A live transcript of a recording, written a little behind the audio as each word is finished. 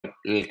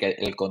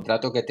el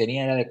contrato que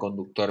tenía era de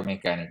conductor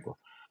mecánico.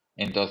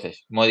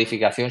 Entonces,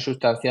 modificación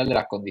sustancial de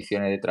las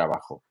condiciones de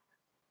trabajo,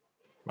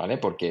 ¿vale?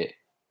 Porque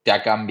te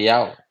ha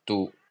cambiado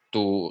tu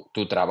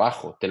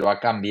trabajo, te lo ha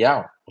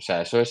cambiado. O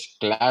sea, eso es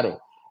claro.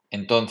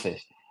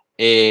 Entonces,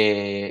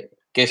 ¿qué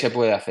se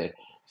puede hacer?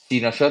 Si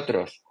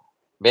nosotros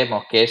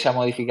vemos que esa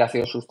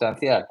modificación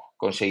sustancial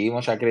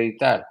conseguimos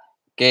acreditar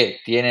que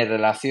tiene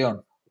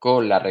relación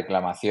con la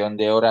reclamación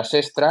de horas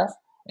extras,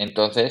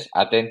 entonces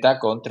atenta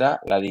contra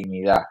la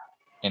dignidad.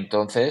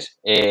 Entonces,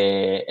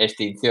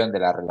 extinción de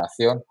la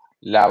relación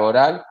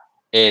laboral,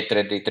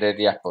 33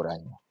 días por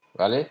año,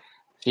 ¿vale?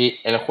 Si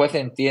el juez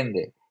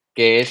entiende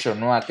que eso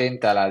no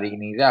atenta a la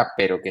dignidad,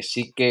 pero que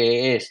sí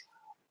que es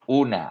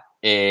una,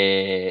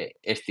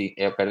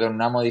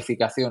 una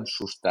modificación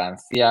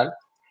sustancial,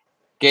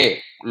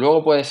 que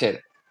luego puede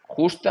ser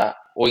justa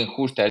o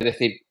injusta, es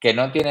decir, que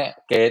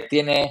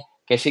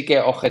sí que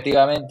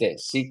objetivamente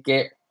sí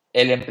que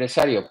el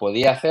empresario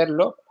podía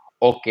hacerlo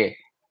o que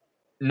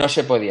no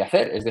se podía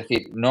hacer, es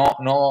decir, no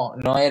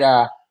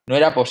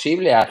era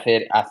posible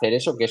hacer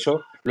eso, que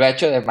eso lo ha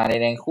hecho de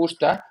manera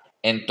injusta,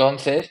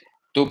 entonces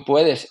tú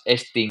puedes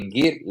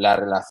extinguir la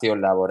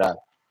relación laboral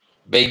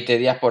 20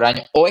 días por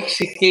año o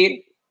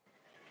exigir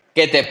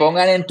que te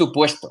pongan en tu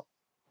puesto.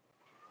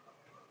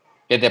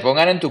 Que te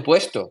pongan en tu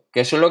puesto,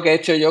 que eso es lo que he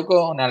hecho yo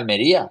con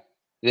Almería.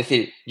 Es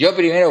decir, yo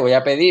primero voy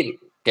a pedir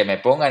que me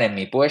pongan en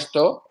mi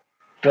puesto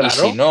y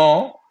si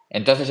no,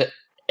 entonces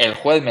el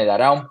juez me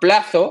dará un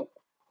plazo,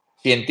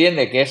 si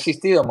entiende que ha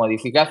existido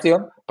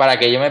modificación, para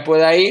que yo me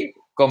pueda ir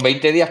con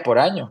 20 días por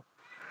año.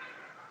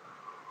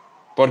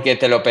 Porque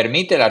te lo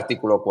permite el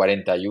artículo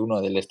 41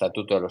 del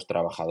Estatuto de los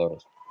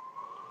Trabajadores.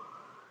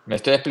 ¿Me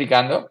estoy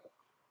explicando?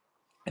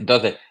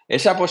 Entonces,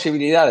 esa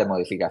posibilidad de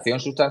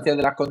modificación sustancial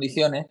de las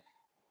condiciones,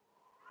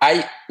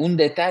 hay un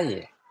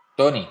detalle,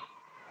 Toni,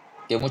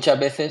 que muchas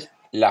veces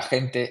la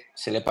gente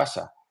se le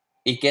pasa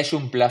y que es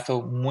un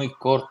plazo muy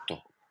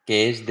corto,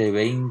 que es de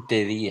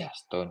 20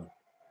 días, Toni.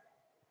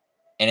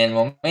 En el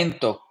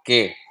momento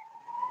que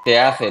te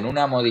hacen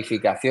una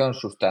modificación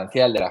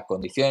sustancial de las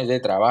condiciones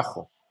de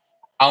trabajo,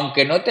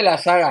 aunque no te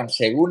las hagan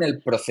según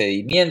el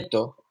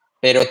procedimiento,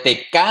 pero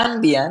te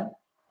cambian,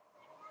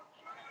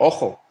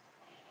 ojo,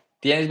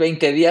 tienes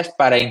 20 días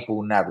para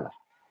impugnarla.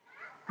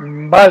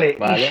 Vale,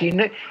 si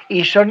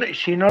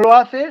no lo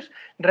haces,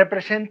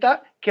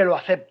 representa que lo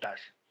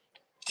aceptas.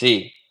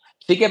 Sí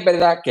que es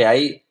verdad que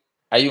hay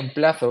un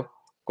plazo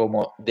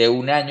como de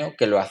un año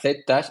que lo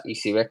aceptas y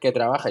si ves que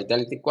trabaja y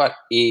tal y cual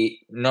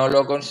y no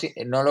lo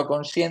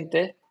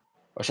consientes,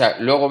 o sea,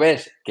 luego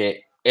ves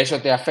que eso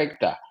te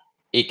afecta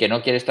y que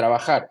no quieres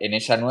trabajar en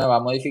esa nueva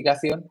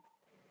modificación,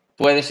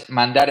 puedes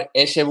mandar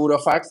ese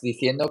burofax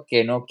diciendo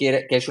que no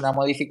quiere, que es una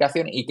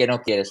modificación y que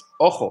no quieres.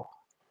 Ojo,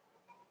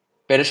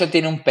 pero eso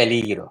tiene un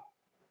peligro.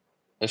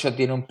 Eso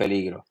tiene un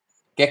peligro.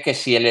 Que es que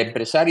si el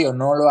empresario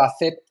no lo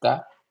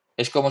acepta,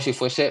 es como si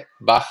fuese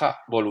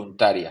baja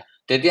voluntaria.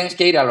 Te tienes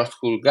que ir a los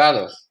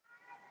juzgados.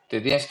 Te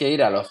tienes que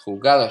ir a los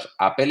juzgados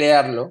a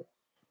pelearlo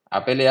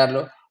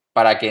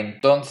para que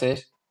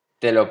entonces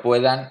te lo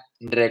puedan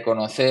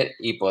reconocer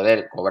y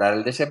poder cobrar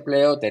el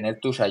desempleo, tener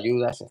tus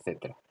ayudas,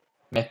 etcétera.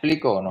 ¿Me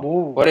explico o no?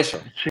 Por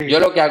eso, sí. yo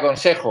lo que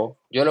aconsejo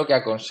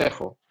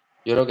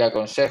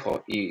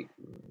y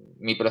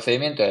mi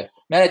procedimiento es,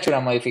 me han hecho una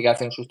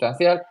modificación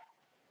sustancial,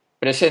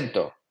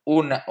 presento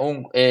una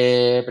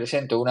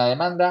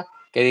demanda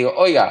que digo,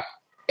 oiga,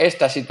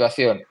 esta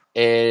situación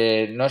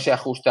no se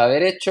ajusta a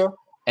derecho,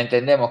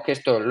 entendemos que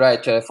esto lo ha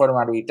hecho de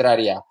forma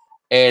arbitraria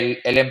el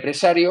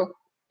empresario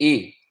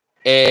y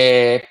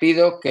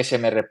pido que se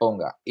me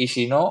reponga y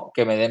si no,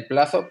 que me den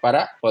plazo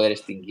para poder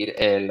extinguir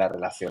la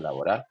relación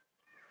laboral.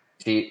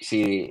 Si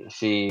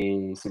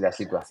la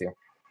situación.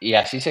 Y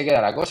así se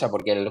queda la cosa,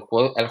 porque el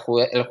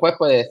juez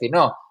puede decir,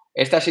 no,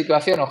 esta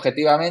situación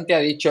objetivamente ha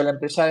dicho el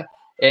empresario,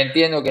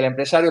 entiendo que el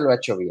empresario lo ha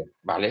hecho bien,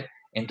 ¿vale?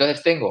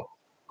 Entonces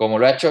como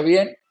lo ha hecho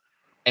bien,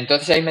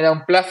 entonces ahí me da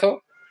un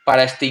plazo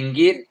para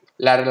extinguir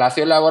la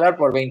relación laboral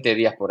por 20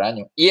 días por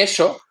año. Y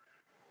eso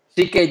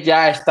sí que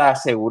ya está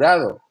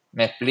asegurado,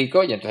 ¿me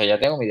explico? Y entonces ya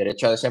tengo mi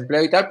derecho a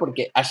desempleo y tal,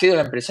 porque ha sido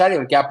el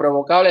empresario el que ha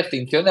provocado la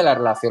extinción de la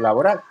relación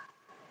laboral.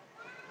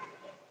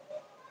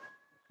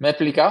 ¿Me he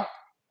explicado?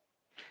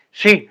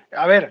 Sí,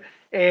 a ver,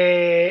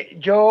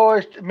 yo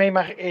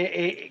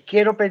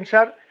quiero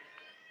pensar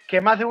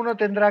que más de uno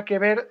tendrá que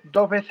ver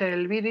 2 veces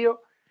el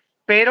vídeo,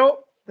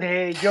 pero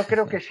yo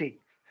creo que sí,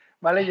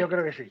 ¿vale? Yo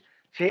creo que sí.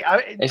 Sí, a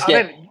ver,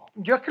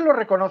 yo es que lo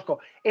reconozco,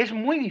 es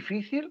muy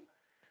difícil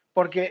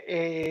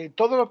porque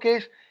todo lo que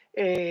es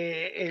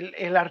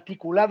el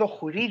articulado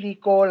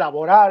jurídico,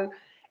 laboral,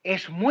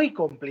 es muy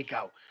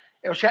complicado.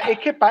 O sea, es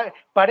que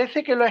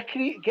parece que lo ha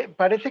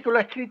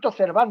escrito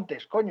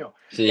Cervantes, coño.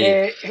 Sí.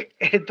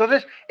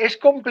 Entonces, es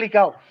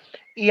complicado.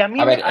 Y a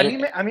mí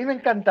me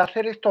encanta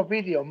hacer estos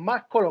vídeos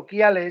más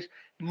coloquiales,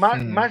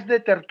 más de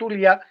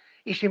tertulia,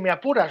 y si me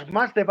apuras,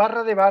 más de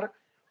barra de bar,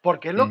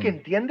 porque es lo que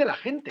entiende la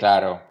gente.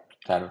 Claro,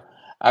 claro.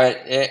 A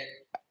ver,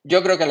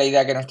 yo creo que la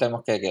idea que nos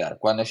tenemos que quedar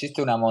cuando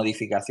existe una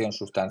modificación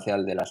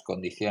sustancial de las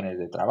condiciones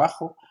de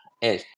trabajo es